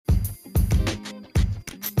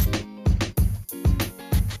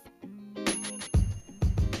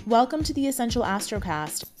Welcome to the Essential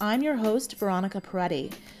Astrocast. I'm your host, Veronica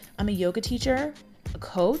Peretti. I'm a yoga teacher, a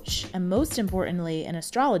coach, and most importantly, an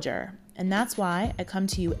astrologer. And that's why I come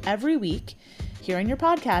to you every week here on your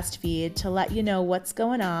podcast feed to let you know what's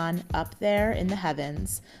going on up there in the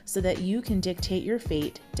heavens so that you can dictate your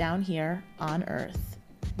fate down here on Earth.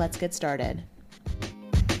 Let's get started.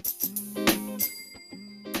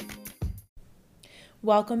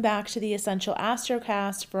 Welcome back to the Essential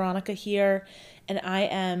Astrocast. Veronica here, and I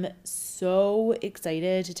am so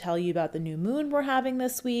excited to tell you about the new moon we're having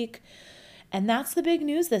this week. And that's the big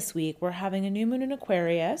news this week. We're having a new moon in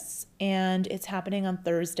Aquarius, and it's happening on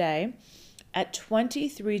Thursday at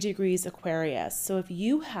 23 degrees Aquarius. So if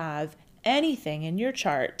you have anything in your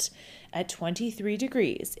chart at 23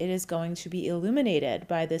 degrees, it is going to be illuminated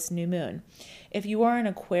by this new moon. If you are an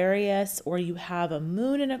Aquarius, or you have a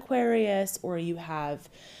moon in Aquarius, or you have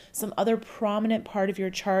some other prominent part of your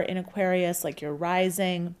chart in Aquarius, like your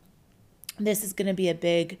rising, this is going to be a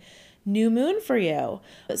big new moon for you.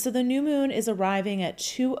 So the new moon is arriving at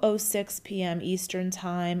 2:06 p.m. Eastern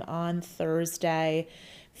time on Thursday,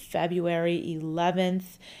 February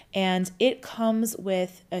 11th, and it comes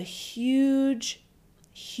with a huge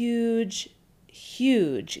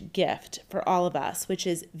gift for all of us, which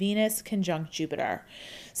is Venus conjunct Jupiter.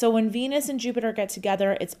 So when Venus and Jupiter get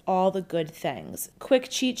together, it's all the good things. Quick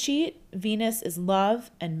cheat sheet: Venus is love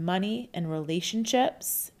and money and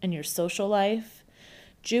relationships and your social life.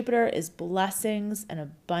 Jupiter is blessings and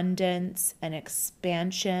abundance and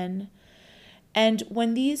expansion. And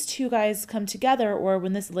when these two guys come together, or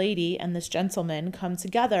when this lady and this gentleman come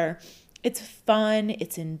together, it's fun,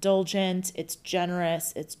 it's indulgent, it's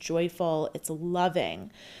generous, it's joyful, it's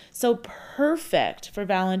loving. So perfect for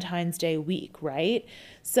Valentine's Day week, right?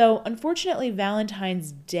 So unfortunately,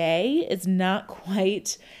 Valentine's Day is not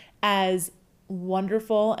quite as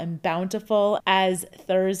wonderful and bountiful as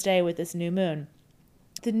Thursday with this new moon.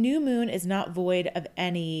 The new moon is not void of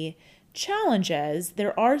any challenges.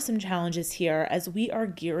 There are some challenges here as we are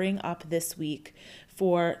gearing up this week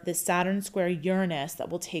for the Saturn square Uranus that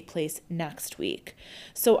will take place next week.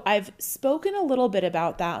 So I've spoken a little bit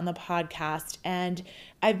about that on the podcast, and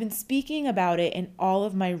I've been speaking about it in all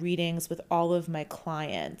of my readings with all of my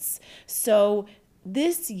clients. So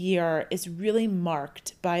this year is really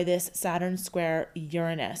marked by this Saturn square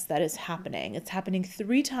Uranus that is happening. It's happening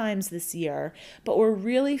 3 times this year, but we're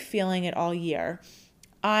really feeling it all year.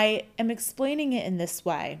 I am explaining it in this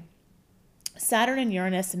way. Saturn and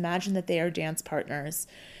Uranus, imagine that they are dance partners,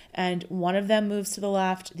 and one of them moves to the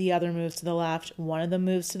left, the other moves to the left, one of them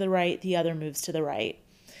moves to the right, the other moves to the right.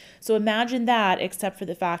 So imagine that, except for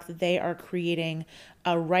the fact that they are creating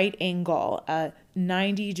a right angle, a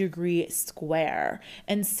 90-degree square.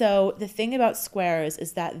 And so the thing about squares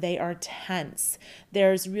is that they are tense.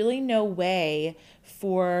 There's really no way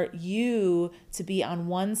for you to be on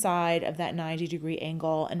one side of that 90-degree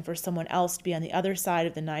angle and for someone else to be on the other side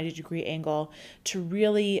of the 90-degree angle to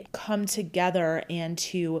really come together and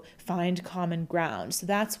to find common ground. So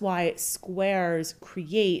that's why squares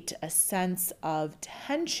create a sense of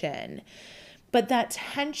tension. But that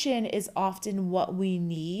tension is often what we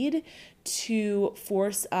need to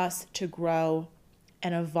force us to grow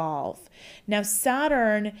and evolve. Now,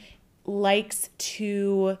 Saturn likes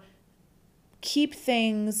to keep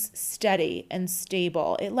things steady and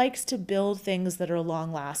stable. It likes to build things that are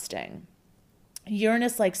long-lasting.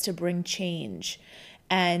 Uranus likes to bring change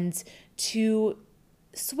and to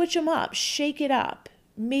switch them up, shake it up,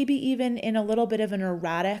 maybe even in a little bit of an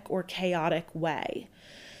erratic or chaotic way.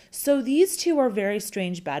 So these two are very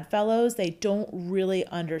strange bedfellows. They don't really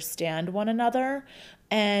understand one another.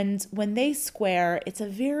 And when they square, it's a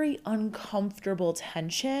very uncomfortable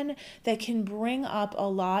tension that can bring up a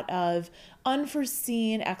lot of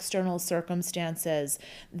unforeseen external circumstances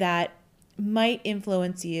that might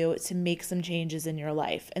influence you to make some changes in your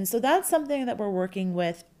life. And so that's something that we're working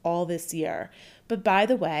with all this year. But by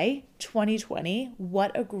the way, 2020,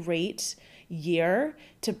 what a great year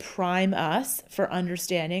to prime us for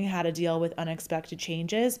understanding how to deal with unexpected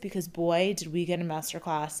changes, because boy, did we get a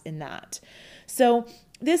masterclass in that. So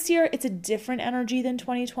this year, it's a different energy than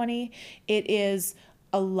 2020. It is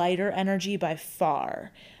a lighter energy by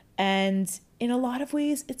far. And in a lot of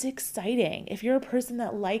ways, it's exciting. If you're a person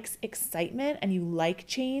that likes excitement and you like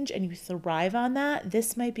change and you thrive on that,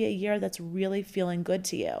 this might be a year that's really feeling good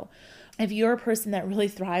to you. If you're a person that really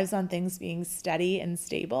thrives on things being steady and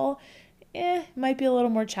stable, might be a little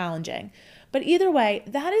more challenging. But either way,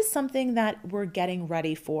 that is something that we're getting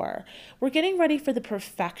ready for. We're getting ready for the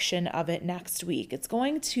perfection of it next week. It's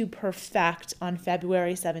going to perfect on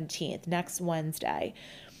February 17th, next Wednesday.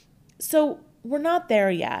 So we're not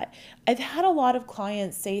there yet. I've had a lot of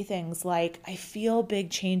clients say things like, I feel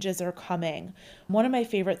big changes are coming. One of my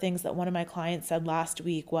favorite things that one of my clients said last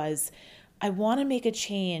week was, I want to make a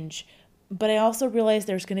change, but I also realize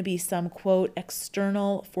there's going to be some, quote,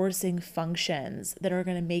 external forcing functions that are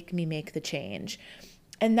going to make me make the change.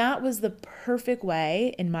 And that was the perfect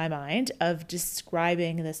way, in my mind, of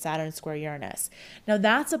describing the Saturn square Uranus. Now,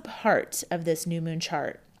 that's a part of this new moon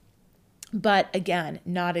chart, but again,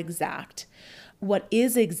 not exact. What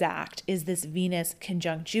is exact is this Venus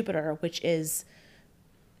conjunct Jupiter, which is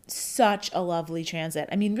such a lovely transit.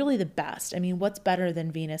 I mean, really the best. I mean, what's better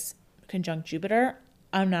than Venus conjunct Jupiter?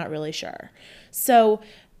 I'm not really sure. So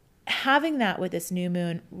having that with this new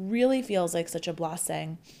moon really feels like such a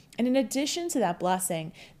blessing. And in addition to that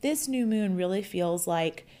blessing, this new moon really feels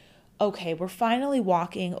like, okay, we're finally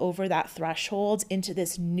walking over that threshold into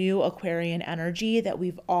this new Aquarian energy that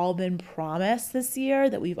we've all been promised this year,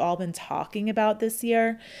 that we've all been talking about this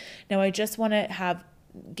year. Now, I just want to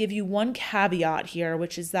give you one caveat here,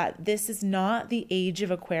 which is that this is not the age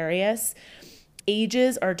of Aquarius.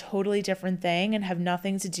 Ages are a totally different thing and have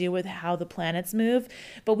nothing to do with how the planets move,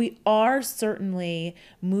 but we are certainly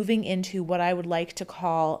moving into what I would like to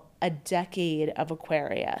call a decade of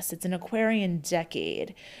Aquarius. It's an Aquarian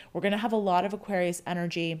decade. We're going to have a lot of Aquarius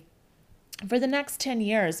energy for the next 10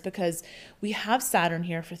 years because we have Saturn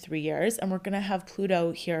here for 3 years and we're going to have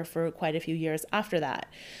Pluto here for quite a few years after that.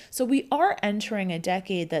 So we are entering a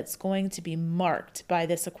decade that's going to be marked by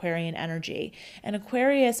this Aquarian energy. And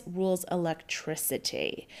Aquarius rules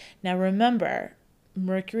electricity. Now remember,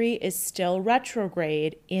 Mercury is still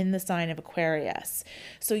retrograde in the sign of Aquarius.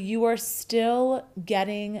 So you are still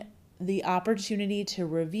getting the opportunity to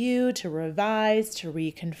review, to revise, to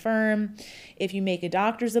reconfirm. If you make a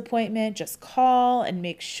doctor's appointment, just call and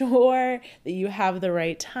make sure that you have the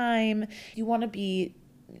right time. You want to be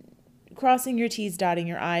crossing your T's, dotting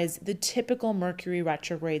your I's, the typical Mercury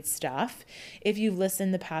retrograde stuff. If you've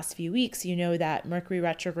listened the past few weeks, you know that Mercury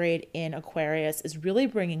retrograde in Aquarius is really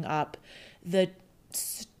bringing up the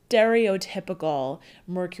stereotypical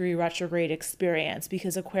Mercury retrograde experience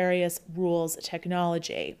because Aquarius rules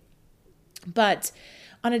technology. But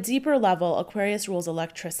on a deeper level, Aquarius rules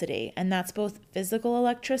electricity, and that's both physical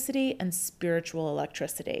electricity and spiritual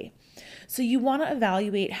electricity. So you want to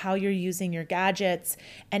evaluate how you're using your gadgets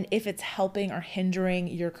and if it's helping or hindering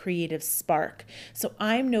your creative spark. So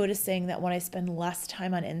I'm noticing that when I spend less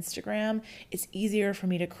time on Instagram, it's easier for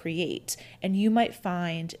me to create, and you might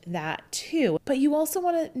find that too. But you also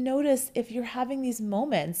want to notice if you're having these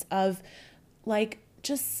moments of like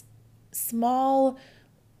just small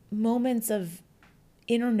moments of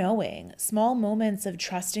inner knowing, small moments of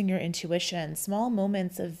trusting your intuition, small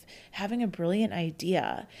moments of having a brilliant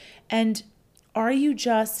idea. And are you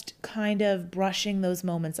just kind of brushing those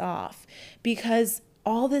moments off? Because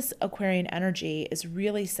all this Aquarian energy is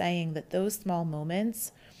really saying that those small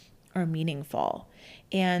moments are meaningful.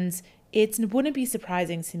 And it wouldn't be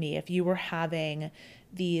surprising to me if you were having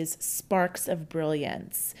these sparks of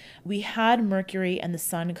brilliance. We had Mercury and the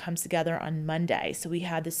Sun come together on Monday. So we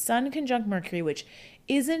had the Sun conjunct Mercury, which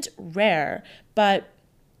isn't rare, but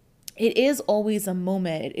it is always a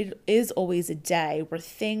moment. It is always a day where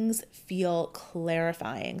things feel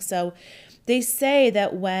clarifying. So they say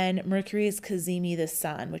that when Mercury is cazimi the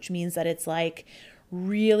Sun, which means that it's like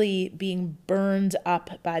really being burned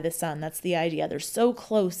up by the sun. That's the idea. They're so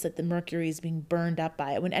close that the Mercury is being burned up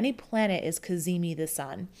by it. When any planet is cazimi the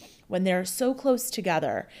sun, when they're so close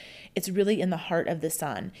together, it's really in the heart of the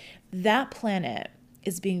sun. That planet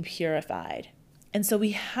is being purified. And so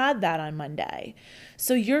we had that on Monday.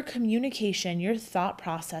 So your communication, your thought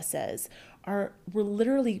processes were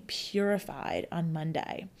literally purified on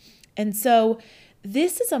Monday. And so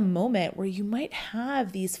this is a moment where you might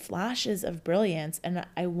have these flashes of brilliance, and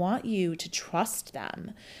I want you to trust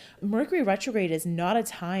them. Mercury retrograde is not a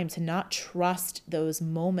time to not trust those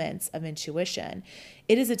moments of intuition.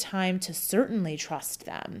 It is a time to certainly trust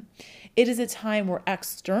them. It is a time where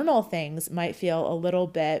external things might feel a little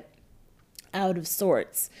bit out of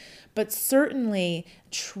sorts, but certainly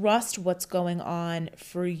trust what's going on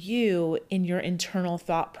for you in your internal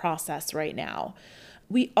thought process right now.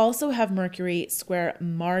 We also have Mercury square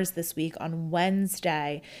Mars this week on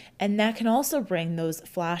Wednesday, and that can also bring those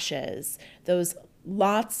flashes, those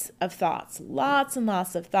lots of thoughts, lots and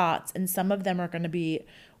lots of thoughts, and some of them are going to be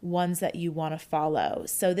ones that you want to follow.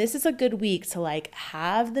 So this is a good week to like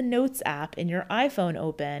have the notes app in your iPhone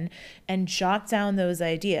open and jot down those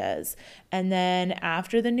ideas. And then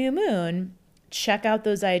after the new moon, check out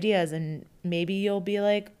those ideas and maybe you'll be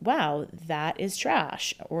like, wow, that is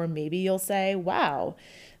trash. Or maybe you'll say, wow,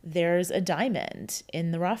 there's a diamond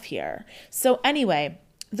in the rough here. So anyway,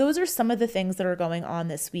 those are some of the things that are going on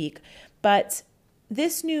this week. But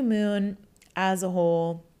this new moon as a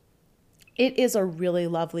whole, it is a really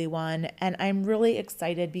lovely one. And I'm really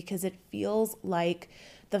excited because it feels like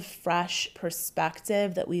the fresh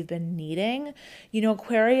perspective that we've been needing.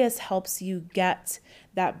 Aquarius helps you get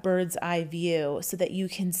that bird's eye view so that you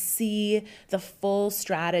can see the full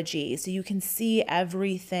strategy, so you can see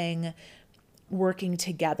everything working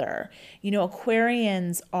together.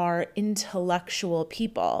 Aquarians are intellectual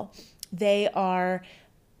people. They are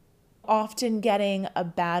often getting a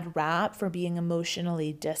bad rap for being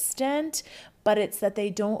emotionally distant, but it's that they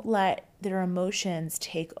don't let their emotions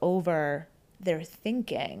take over their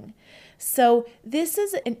thinking. So this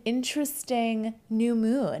is an interesting new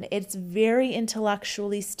moon. It's very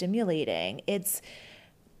intellectually stimulating. It's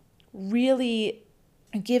really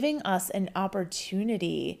giving us an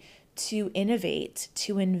opportunity to innovate,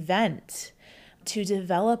 to invent, to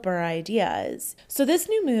develop our ideas. So this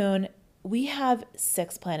new moon, we have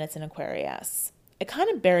 6 planets in Aquarius. I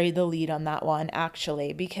kind of buried the lead on that one,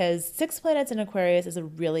 actually, because 6 planets in Aquarius is a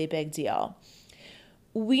really big deal.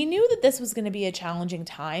 We knew that this was going to be a challenging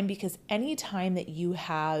time because any time that you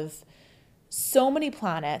have so many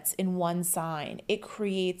planets in one sign, it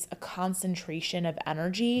creates a concentration of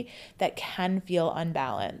energy that can feel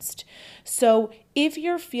unbalanced. So if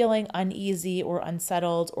you're feeling uneasy or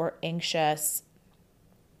unsettled or anxious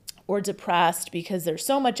or depressed because there's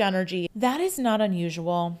so much energy, that is not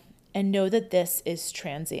unusual. And know that this is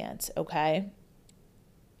transient, okay?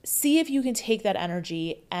 See if you can take that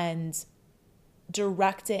energy and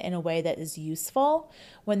direct it in a way that is useful.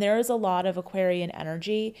 When there is a lot of Aquarian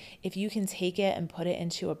energy, if you can take it and put it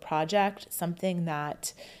into a project, something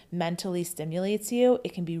that mentally stimulates you,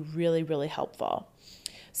 it can be really, really helpful.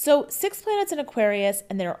 So 6 planets in Aquarius,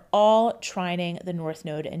 and they're all trining the North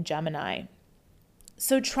Node in Gemini.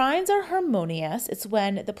 So trines are harmonious. It's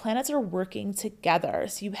when the planets are working together.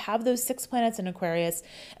 So you have those 6 planets in Aquarius,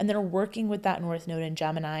 and they're working with that North Node in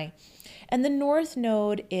Gemini. And the North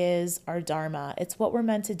Node is our Dharma. It's what we're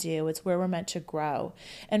meant to do. It's where we're meant to grow.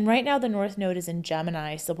 And right now the North Node is in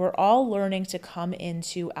Gemini. So we're all learning to come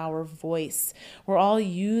into our voice. We're all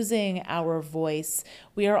using our voice.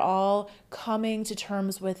 We are all coming to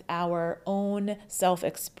terms with our own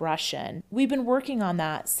self-expression. We've been working on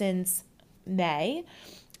that since May,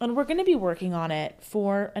 and we're going to be working on it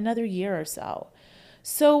for another year or so.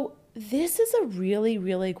 So this is a really,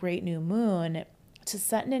 really great new moon to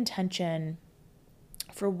set an intention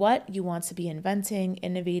for what you want to be inventing,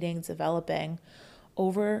 innovating, developing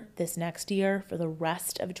over this next year for the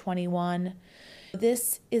rest of 21.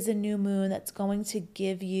 This is a new moon that's going to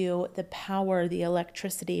give you the power, the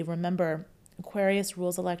electricity. Remember, Aquarius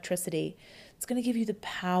rules electricity. It's going to give you the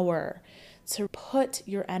power to put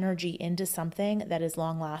your energy into something that is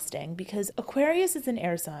long lasting, because Aquarius is an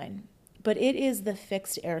air sign, but it is the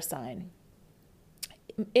fixed air sign.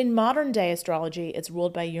 In modern day astrology, it's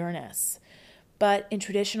ruled by Uranus, but in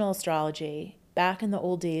traditional astrology, back in the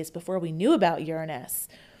old days before we knew about Uranus,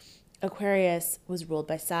 Aquarius was ruled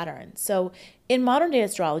by Saturn. So in modern day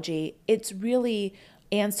astrology, it's really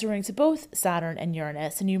answering to both Saturn and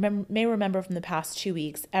Uranus. And you may remember from the past 2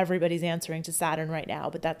 weeks, everybody's answering to Saturn right now,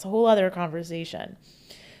 but that's a whole other conversation.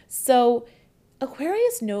 So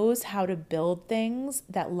Aquarius knows how to build things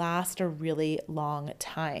that last a really long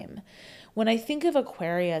time. When I think of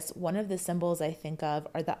Aquarius, one of the symbols I think of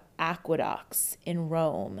are the aqueducts in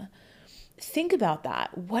Rome. Think about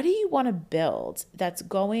that. What do you want to build that's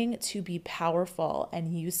going to be powerful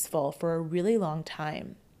and useful for a really long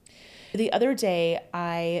time? The other day,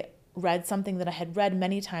 I read something that I had read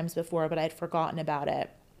many times before, but I'd forgotten about it.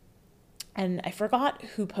 And I forgot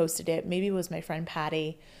who posted it. Maybe it was my friend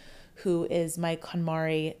Patty, who is my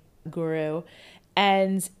KonMari guru.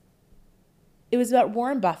 And it was about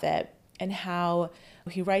Warren Buffett and how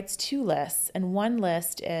he writes 2 lists. And one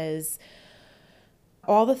list is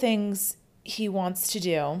all the things he wants to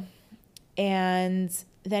do. And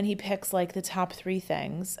then he picks like the top 3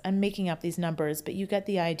 things. I'm making up these numbers, but you get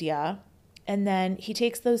the idea. And then he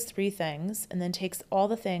takes those 3 things and then takes all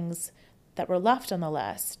the things that were left on the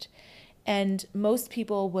list. And most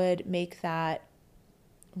people would make that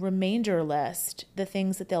remainder list the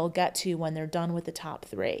things that they'll get to when they're done with the top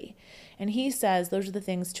 3. And he says those are the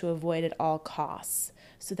things to avoid at all costs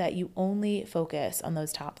so that you only focus on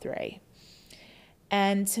those top 3.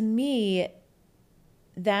 And to me,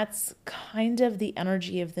 that's kind of the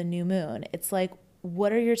energy of the new moon. It's like,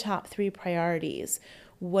 what are your top 3 priorities?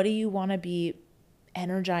 What do you want to be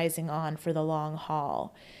energizing on for the long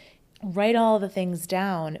haul? Write all the things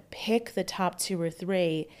down, pick the top 2 or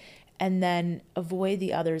 3, and then avoid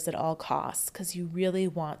the others at all costs, because you really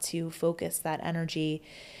want to focus that energy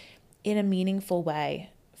in a meaningful way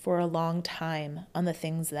for a long time on the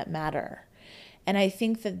things that matter. And I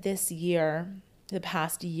think that this year, the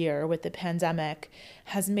past year with the pandemic,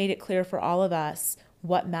 has made it clear for all of us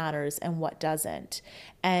what matters and what doesn't.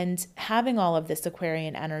 And having all of this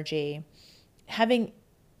Aquarian energy, having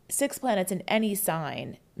 6 planets in any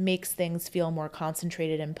sign makes things feel more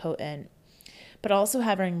concentrated and potent. But also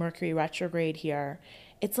having Mercury retrograde here,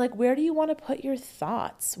 it's like, where do you want to put your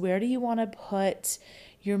thoughts? Where do you want to put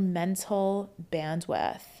your mental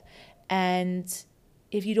bandwidth? And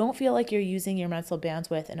if you don't feel like you're using your mental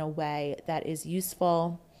bandwidth in a way that is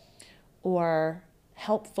useful or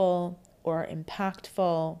helpful or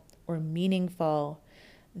impactful or meaningful,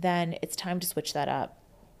 then it's time to switch that up.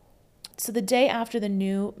 So the day after the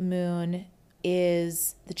new moon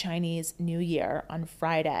is the Chinese New Year on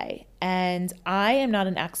Friday. And I am not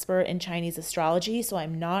an expert in Chinese astrology, so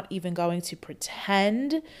I'm not even going to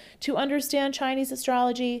pretend to understand Chinese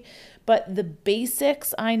astrology. But the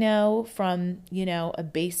basics I know from, a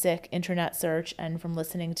basic internet search and from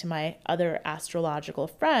listening to my other astrological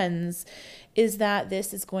friends is that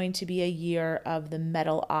this is going to be a year of the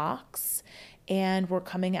metal ox, and we're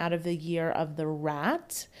coming out of the year of the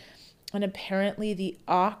rat. And apparently the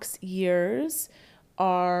ox years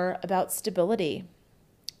are about stability,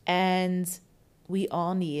 and we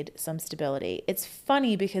all need some stability. It's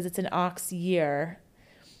funny because it's an ox year,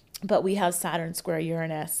 but we have Saturn square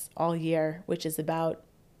Uranus all year, which is about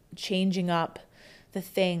changing up the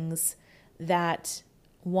things that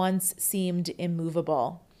once seemed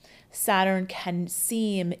immovable. Saturn can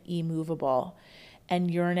seem immovable,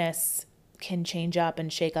 and Uranus can change up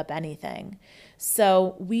and shake up anything.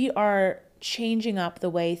 So we are changing up the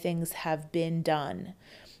way things have been done,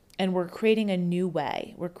 and we're creating a new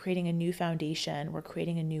way. We're creating a new foundation. We're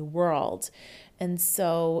creating a new world. And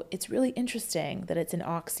so it's really interesting that it's an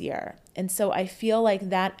ox year. And so I feel like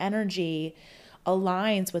that energy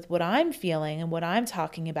aligns with what I'm feeling and what I'm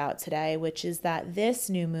talking about today, which is that this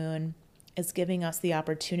new moon is giving us the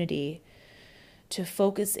opportunity to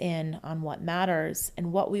focus in on what matters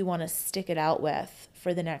and what we want to stick it out with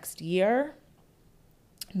for the next year,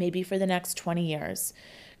 maybe for the next 20 years.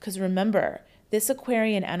 Because remember, this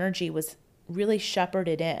Aquarian energy was really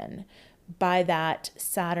shepherded in by that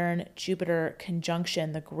Saturn-Jupiter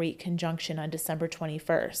conjunction, the Great Conjunction on December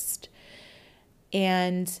 21st.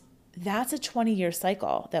 And that's a 20-year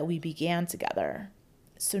cycle that we began together.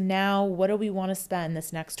 So now what do we want to spend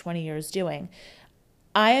this next 20 years doing?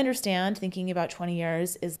 I understand thinking about 20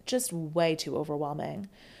 years is just way too overwhelming,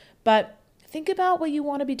 but think about what you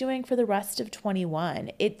want to be doing for the rest of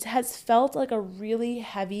 21. It has felt like a really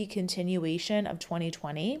heavy continuation of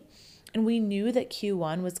 2020, and we knew that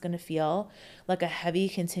Q1 was going to feel like a heavy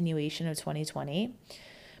continuation of 2020.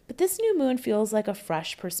 But this new moon feels like a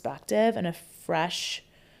fresh perspective and a fresh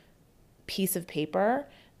piece of paper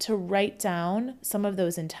to write down some of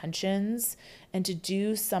those intentions and to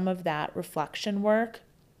do some of that reflection work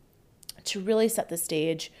to really set the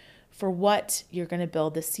stage for what you're going to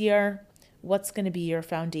build this year, what's going to be your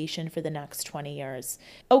foundation for the next 20 years.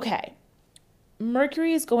 Okay,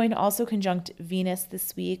 Mercury is going to also conjunct Venus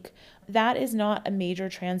this week. That is not a major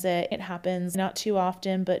transit. It happens not too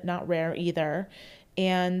often, but not rare either.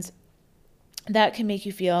 And that can make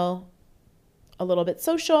you feel a little bit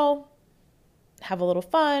social, have a little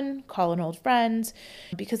fun, call an old friend.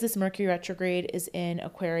 Because this Mercury retrograde is in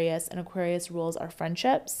Aquarius, and Aquarius rules our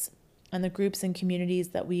friendships and the groups and communities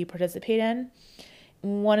that we participate in.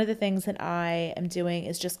 One of the things that I am doing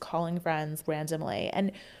is just calling friends randomly.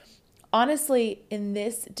 And honestly, in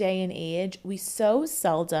this day and age, we so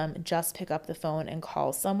seldom just pick up the phone and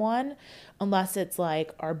call someone unless it's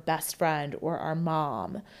like our best friend or our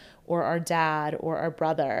mom or our dad or our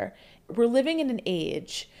brother. We're living in an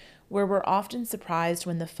age where we're often surprised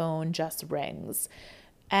when the phone just rings.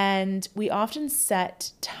 And we often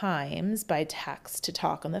set times by text to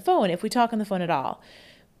talk on the phone, if we talk on the phone at all.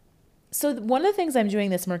 So one of the things I'm doing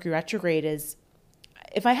this Mercury retrograde is,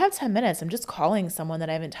 if I have 10 minutes, I'm just calling someone that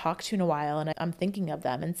I haven't talked to in a while and I'm thinking of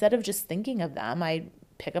them. Instead of just thinking of them, I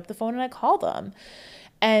pick up the phone and I call them.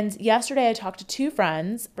 And yesterday I talked to 2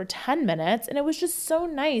 friends for 10 minutes, and it was just so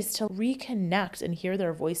nice to reconnect and hear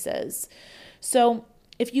their voices. So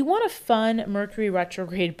if you want a fun Mercury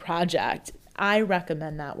retrograde project, I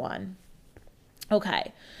recommend that one.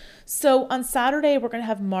 Okay, so on Saturday, we're going to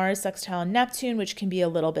have Mars sextile Neptune, which can be a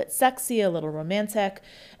little bit sexy, a little romantic.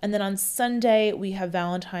 And then on Sunday, we have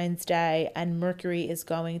Valentine's Day, and Mercury is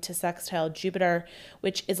going to sextile Jupiter,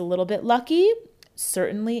 which is a little bit lucky.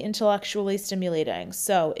 certainly intellectually stimulating.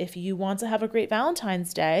 So if you want to have a great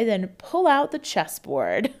Valentine's Day, then pull out the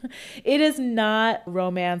chessboard. It is not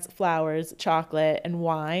romance, flowers, chocolate, and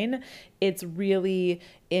wine. It's really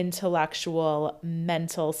intellectual,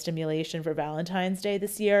 mental stimulation for Valentine's Day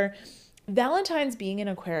this year. Valentine's being in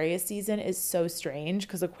Aquarius season is so strange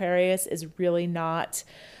because Aquarius is really not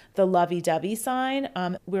the lovey-dovey sign.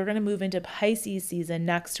 We're going to move into Pisces season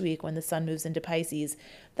next week when the sun moves into Pisces.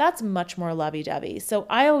 That's much more lovey-dovey. So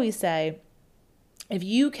I always say, if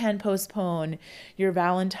you can postpone your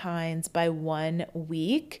Valentine's by 1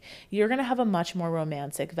 week, you're going to have a much more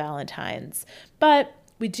romantic Valentine's. But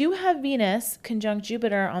we do have Venus conjunct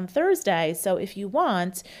Jupiter on Thursday, so if you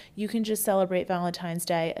want, you can just celebrate Valentine's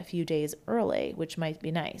Day a few days early, which might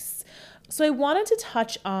be nice. So I wanted to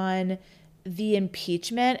touch on the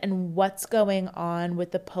impeachment and what's going on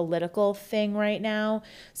with the political thing right now.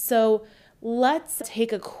 So let's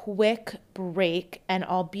take a quick break and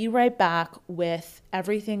I'll be right back with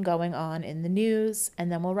everything going on in the news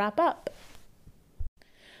and then we'll wrap up.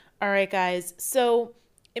 All right, guys. So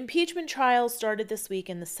impeachment trial started this week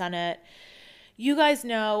in the Senate. You guys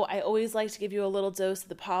know I always like to give you a little dose of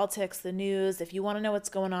the politics, the news. If you want to know what's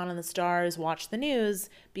going on in the stars, watch the news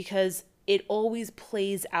because it always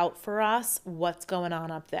plays out for us what's going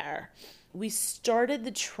on up there. We started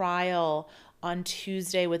the trial on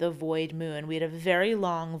Tuesday with a void moon. We had a very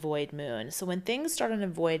long void moon. So when things start on a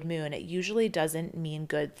void moon, it usually doesn't mean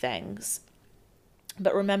good things.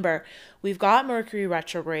 But remember, we've got Mercury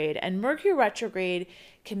retrograde, and Mercury retrograde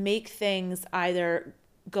can make things either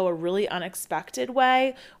go a really unexpected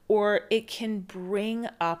way or it can bring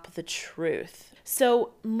up the truth.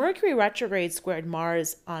 So Mercury retrograde squared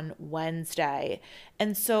Mars on Wednesday.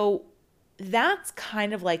 And so that's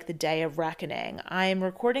kind of like the day of reckoning. I'm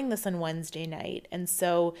recording this on Wednesday night. And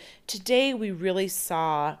so today we really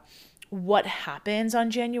saw what happens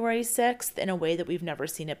on January 6th in a way that we've never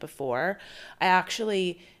seen it before. I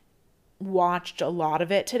actually watched a lot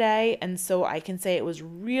of it today, and so I can say it was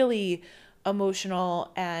really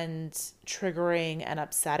emotional and triggering and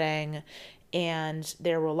upsetting, and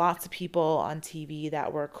there were lots of people on TV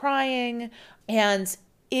that were crying, and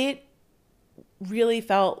it really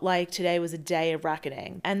felt like today was a day of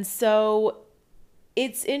reckoning. And so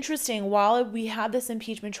it's interesting, while we had this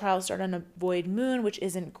impeachment trial start on a void moon, which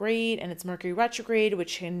isn't great, and it's Mercury retrograde,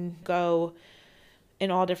 which can go in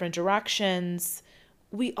all different directions,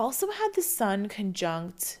 we also had the sun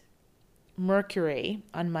conjunct Mercury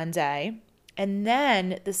on Monday, and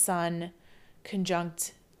then the sun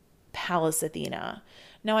conjunct Pallas Athena.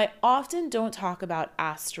 Now, I often don't talk about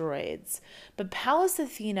asteroids, but Pallas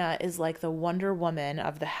Athena is like the Wonder Woman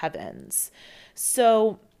of the heavens.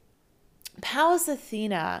 So Pallas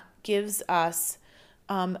Athena gives us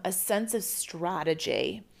a sense of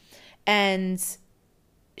strategy, and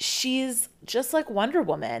she's just like Wonder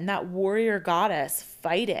Woman, that warrior goddess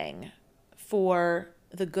fighting for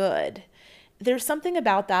the good. There's something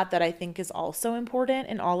about that I think is also important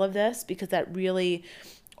in all of this, because that really,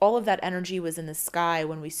 all of that energy was in the sky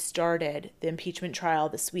when we started the impeachment trial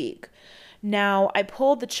this week. Now, I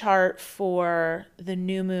pulled the chart for the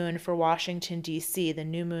new moon for Washington, D.C., the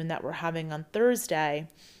new moon that we're having on Thursday,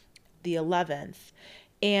 the 11th.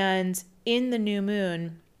 And in the new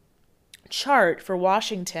moon chart for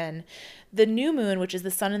Washington, the new moon, which is the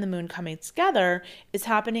sun and the moon coming together, is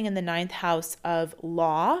happening in the 9th house of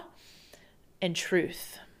law and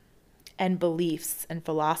truth and beliefs and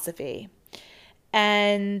philosophy.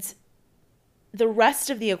 And the rest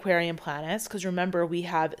of the Aquarian planets, because remember, we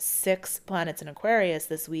have 6 planets in Aquarius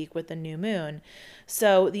this week with the new moon.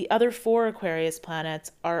 So the other 4 Aquarius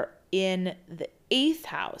planets are in the 8th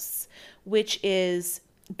house, which is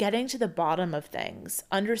getting to the bottom of things,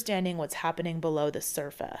 understanding what's happening below the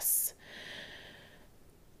surface.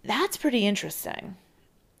 That's pretty interesting.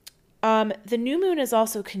 The new moon is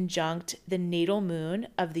also conjunct the natal moon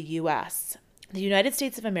of the U.S. The United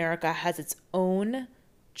States of America has its own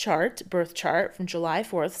chart, birth chart from July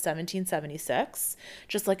 4th, 1776,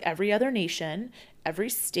 just like every other nation, every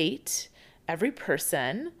state, every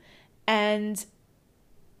person. And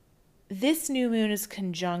this new moon is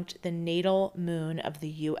conjunct the natal moon of the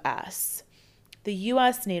U.S. The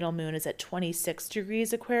U.S. natal moon is at 26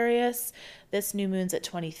 degrees Aquarius. This new moon's at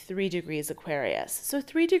 23 degrees Aquarius. So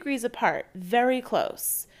 3 degrees apart, very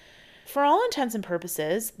close. For all intents and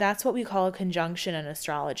purposes, that's what we call a conjunction in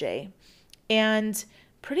astrology. And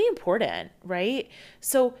pretty important, right?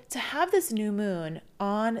 So to have this new moon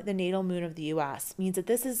on the natal moon of the U.S. means that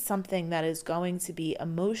this is something that is going to be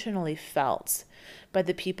emotionally felt by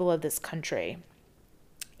the people of this country.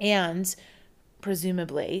 And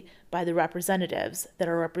presumably by the representatives that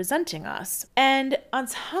are representing us. And on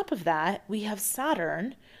top of that, we have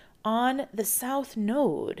Saturn on the South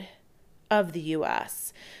Node of the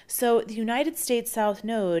US. So the United States South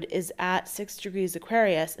Node is at 6 degrees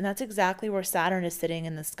Aquarius, and that's exactly where Saturn is sitting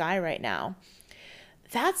in the sky right now.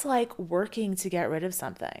 That's like working to get rid of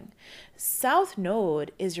something. South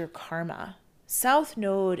Node is your karma. South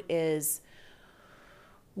Node is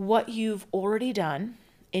what you've already done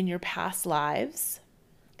in your past lives.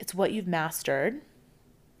 It's what you've mastered.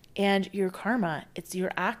 And your karma, it's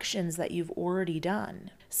your actions that you've already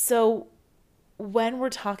done. So when we're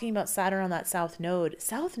talking about Saturn on that South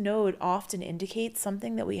Node often indicates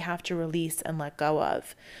something that we have to release and let go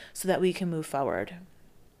of so that we can move forward.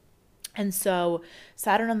 And so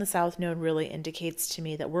Saturn on the South Node really indicates to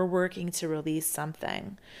me that we're working to release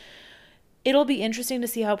something. It'll be interesting to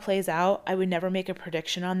see how it plays out. I would never make a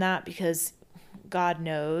prediction on that because God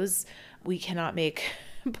knows we cannot make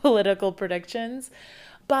political predictions.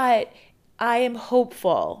 But I am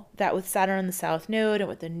hopeful that with Saturn on the South Node and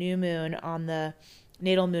with the new moon on the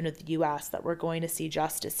natal moon of the US, that we're going to see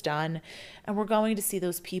justice done. And we're going to see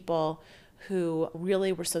those people who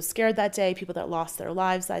really were so scared that day, people that lost their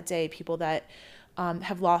lives that day, people that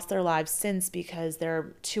have lost their lives since because there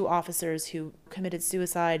are 2 officers who committed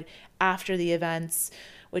suicide after the events,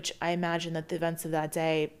 which I imagine that the events of that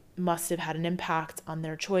day must have had an impact on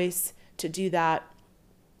their choice to do that.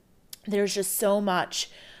 There's just so much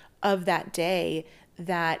of that day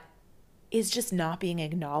that is just not being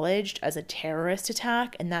acknowledged as a terrorist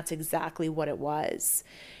attack, and that's exactly what it was.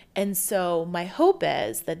 And so my hope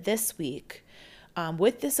is that this week,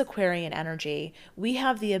 with this Aquarian energy, we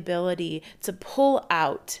have the ability to pull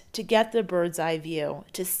out, to get the bird's eye view,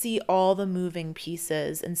 to see all the moving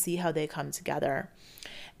pieces and see how they come together.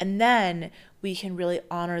 And then we can really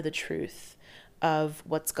honor the truth of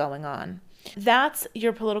what's going on. That's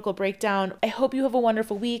your political breakdown. I hope you have a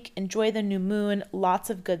wonderful week. Enjoy the new moon. Lots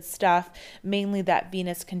of good stuff. Mainly that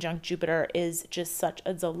Venus conjunct Jupiter is just such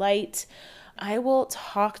a delight. I will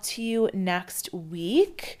talk to you next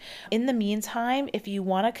week. In the meantime, if you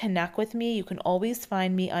want to connect with me, you can always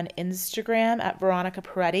find me on Instagram at Veronica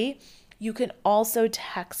Peretti. You can also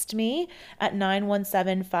text me at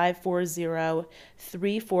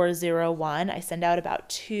 917-540-3401. I send out about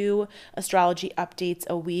 2 astrology updates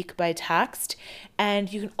a week by text.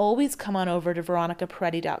 And you can always come on over to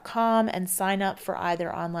veronicaperetti.com and sign up for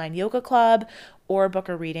either online yoga club or book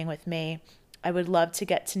a reading with me. I would love to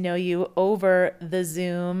get to know you over the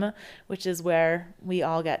Zoom, which is where we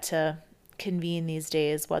all get to convene these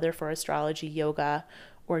days, whether for astrology, yoga,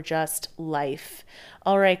 or just life.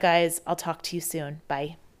 All right, guys, I'll talk to you soon.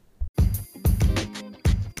 Bye.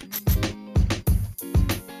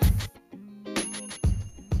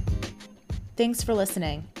 Thanks for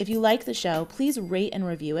listening. If you like the show, please rate and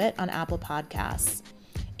review it on Apple Podcasts.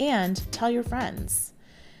 And tell your friends.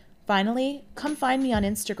 Finally, come find me on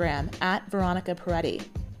Instagram at Veronica Peretti.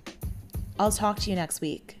 I'll talk to you next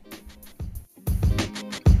week.